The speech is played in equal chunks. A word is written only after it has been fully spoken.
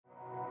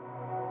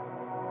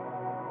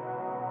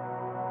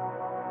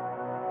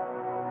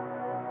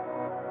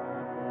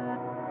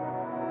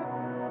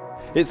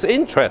It's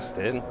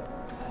interesting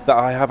that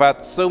I have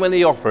had so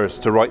many offers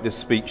to write this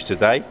speech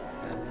today,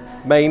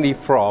 mainly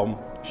from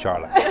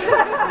Charlotte.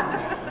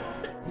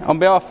 On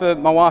behalf of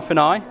my wife and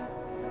I,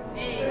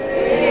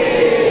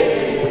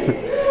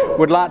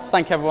 would like to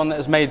thank everyone that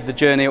has made the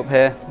journey up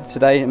here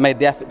today and made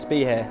the effort to be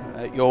here.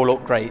 You all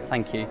look great,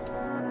 thank you.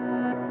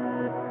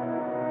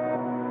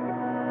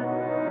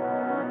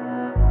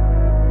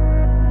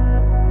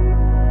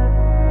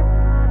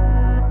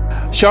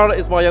 Charlotte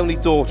is my only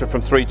daughter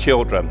from 3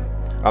 children,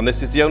 and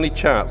this is the only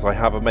chance I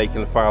have of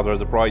making the father of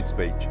the bride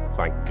speech.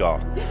 Thank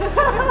God.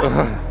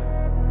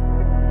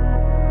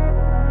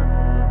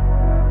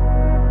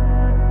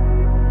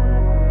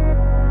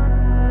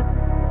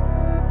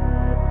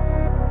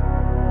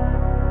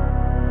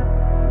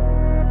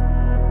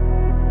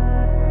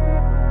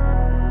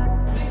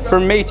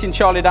 From meeting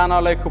Charlie down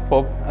our local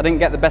pub, I didn't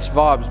get the best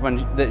vibes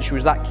that she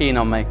was that keen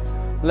on me.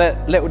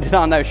 Little did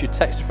I know she'd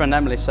text her friend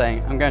Emily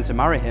saying, "I'm going to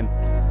marry him."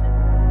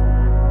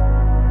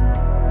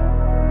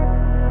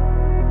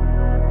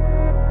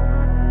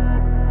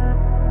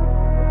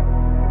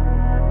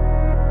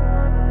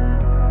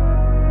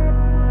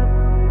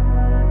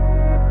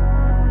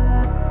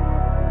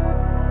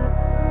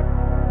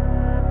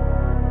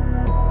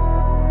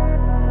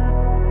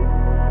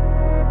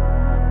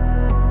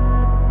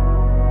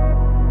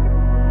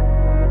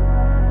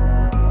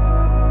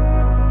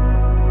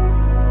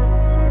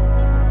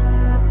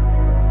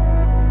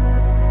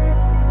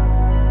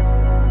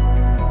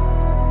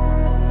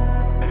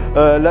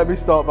 Let me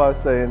start by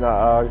saying that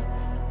I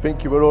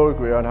think you will all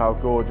agree on how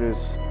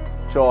gorgeous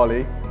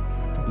Charlie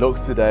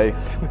looks today.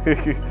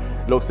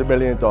 Looks $1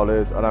 million,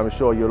 and I'm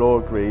sure you'll all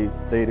agree,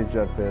 ladies and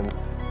gentlemen,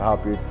 how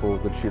beautiful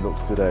that she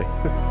looks today.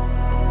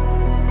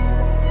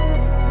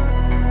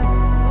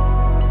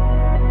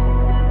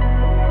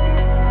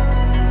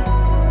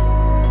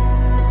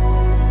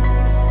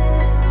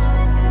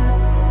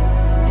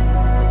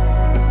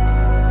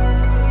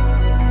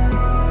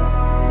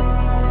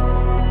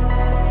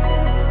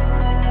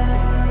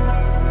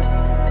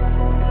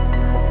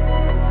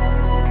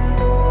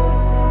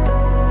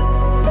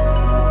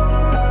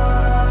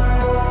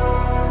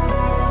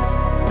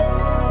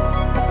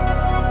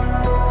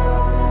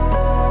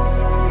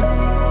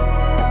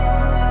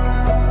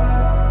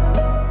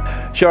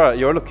 Charlotte,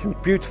 you're looking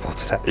beautiful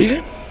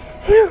today.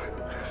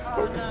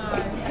 Oh no.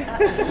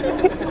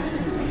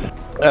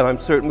 And I'm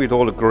certain we'd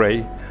all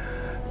agree,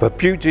 but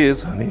beauty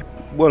is only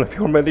one of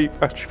your many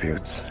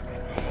attributes.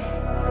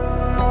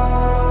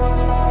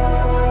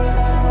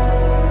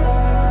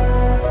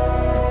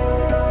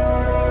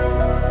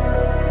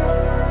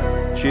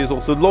 She is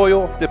also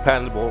loyal,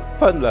 dependable,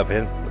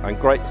 fun-loving, and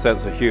great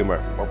sense of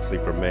humour, obviously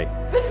from me.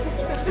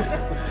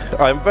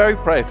 I am very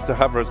proud to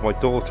have her as my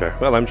daughter,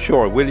 and I'm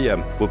sure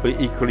William will be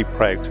equally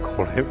proud to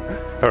call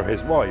her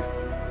his wife.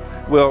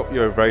 Well,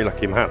 you're a very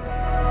lucky man.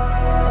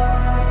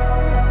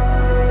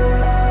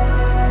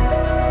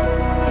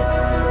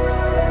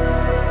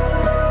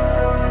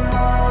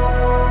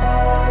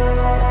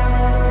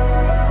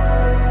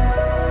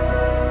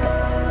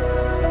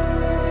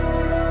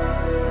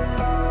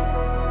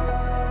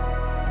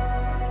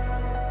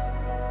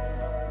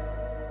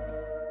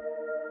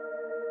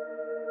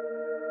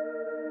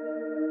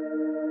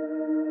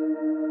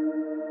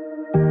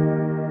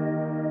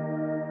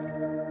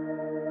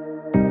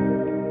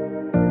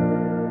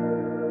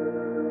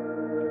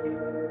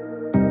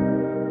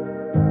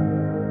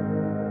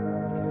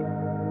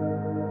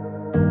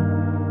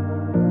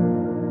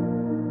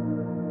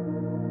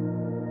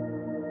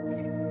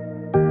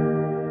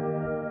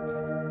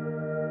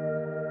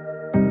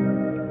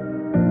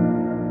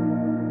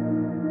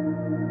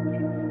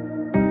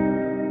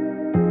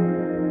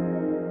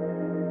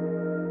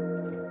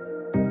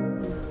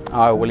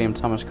 I, William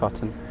Thomas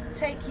Cotton,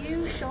 take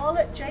you,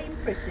 Charlotte Jane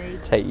Pretty,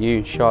 take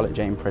you, Charlotte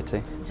Jane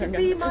Pretty, to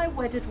be my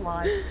wedded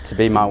wife. to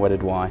be my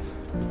wedded wife.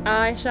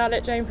 I,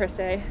 Charlotte Jane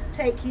Pretty,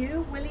 Take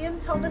you, William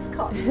Thomas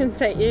Cotton,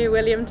 take you,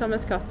 William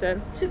Thomas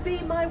Cotton, to be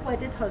my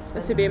wedded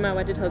husband. to be my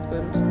wedded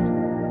husband.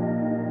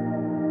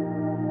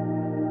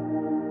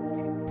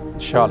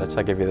 Charlotte,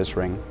 I give you this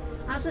ring,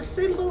 As a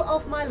symbol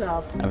of my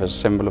love, as a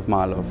symbol of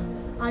my love.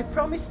 I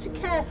promise to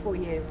care for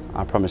you,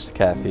 I promise to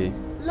care for you,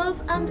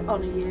 love and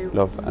honour you,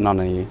 love and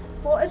honour you,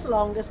 for as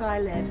long as I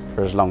live.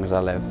 for as long as I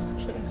live.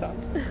 Shouldn't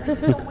sound.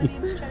 This is on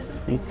William's chosen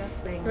finger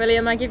ring.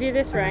 William, I give you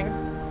this ring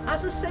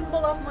As a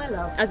symbol of my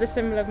love, as a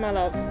symbol of my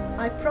love.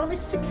 I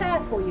promise to care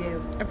for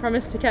you, I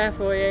promise to care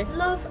for you,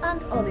 love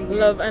and honour you,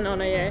 love and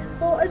honour you,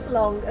 for as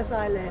long as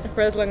I live.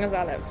 for as long as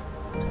I live.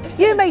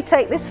 You may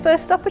take this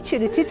first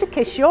opportunity to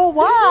kiss your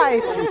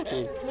wife.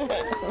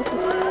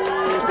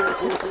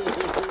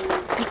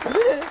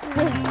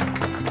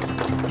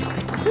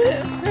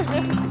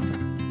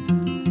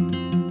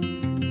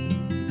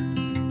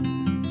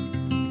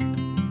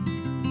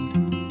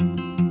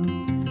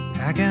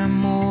 I got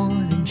more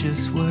than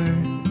just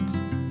words.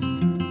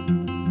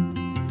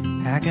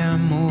 I got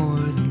more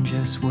than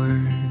just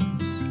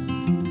words.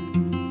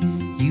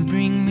 You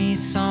bring me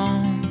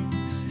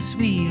songs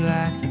sweet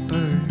like the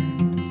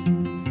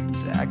birds.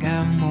 So I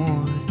got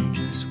more than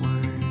just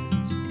words.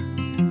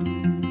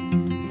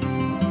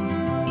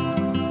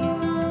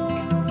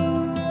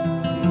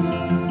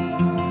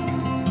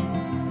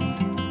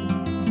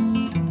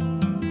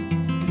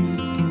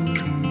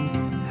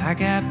 I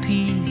got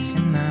peace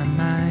in my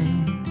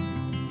mind.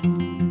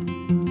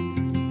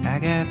 I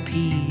got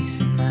peace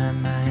in my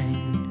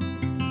mind.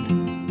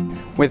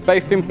 We've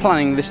both been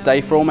planning this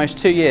day for almost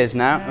 2 years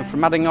now, and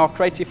from adding our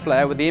creative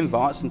flair with the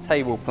invites and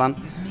table plan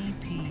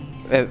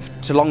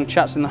to long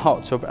chats in the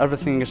hot tub,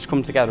 everything has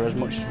come together as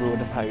much as we would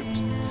have hoped.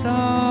 It's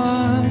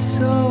all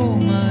so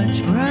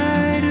much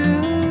brighter.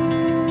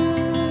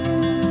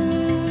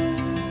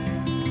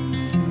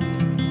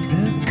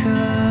 The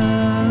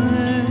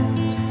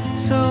colors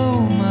so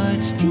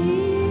much deeper.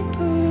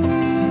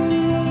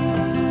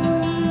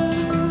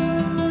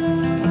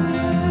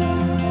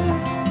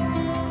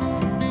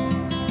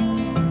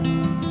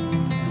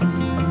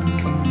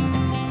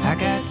 I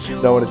got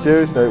your Now, on a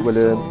serious note,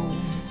 William,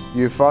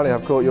 you finally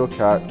have caught your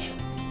catch.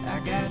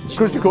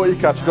 Because you caught your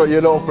catch, you got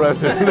your little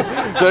present.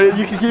 So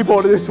you can keep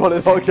holding this one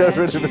and I'll get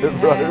rid of it,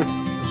 bro.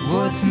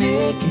 what's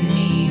making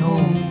me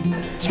whole.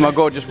 To my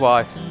gorgeous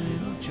wife,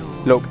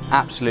 look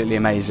absolutely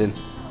amazing,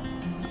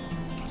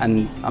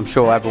 and I'm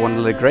sure everyone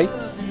will agree.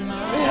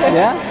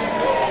 Yeah?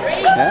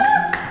 Yeah?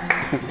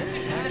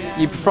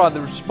 You provide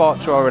the spark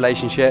to our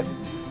relationship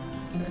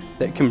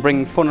that can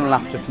bring fun and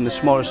laughter from the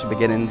smallest of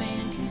beginnings.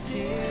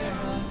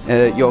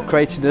 Your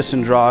creativeness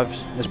and drive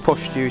has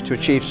pushed you to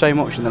achieve so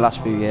much in the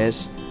last few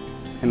years.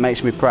 It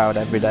makes me proud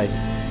every day.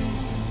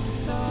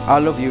 I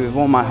love you with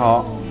all my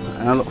heart,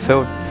 and I look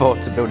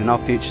forward to building our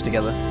future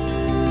together.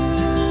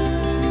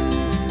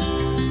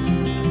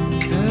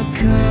 The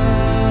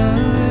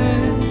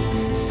colors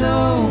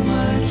so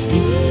much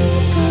deeper.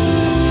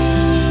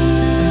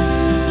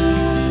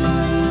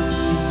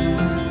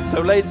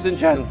 So ladies and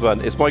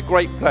gentlemen, it's my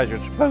great pleasure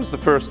to propose the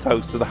first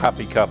toast to the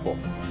happy couple.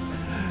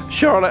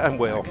 Charlotte and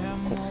Will,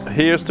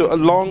 here's to a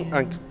long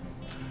and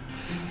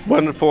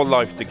wonderful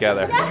life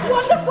together.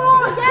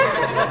 Wonderful,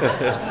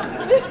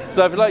 yeah.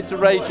 So if you'd like to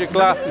raise your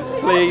glasses,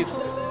 please,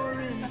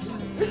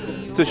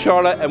 to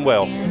Charlotte and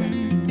Will.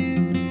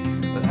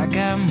 Well, I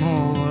got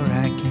more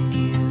I can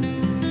give.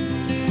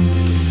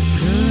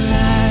 The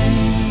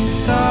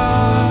lights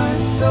are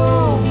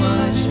so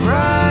much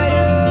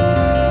brighter.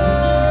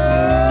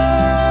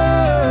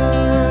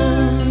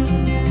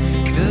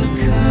 The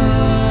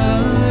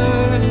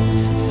colors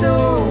so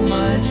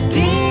much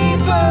deeper.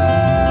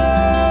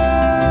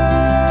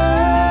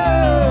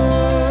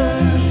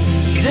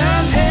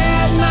 I've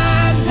had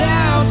my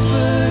doubts,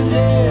 but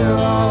they're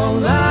all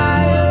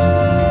liars.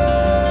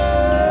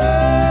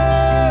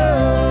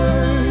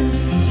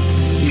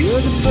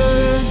 You're the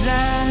bird's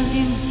eye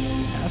view,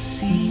 I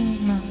see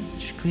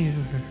much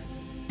clearer.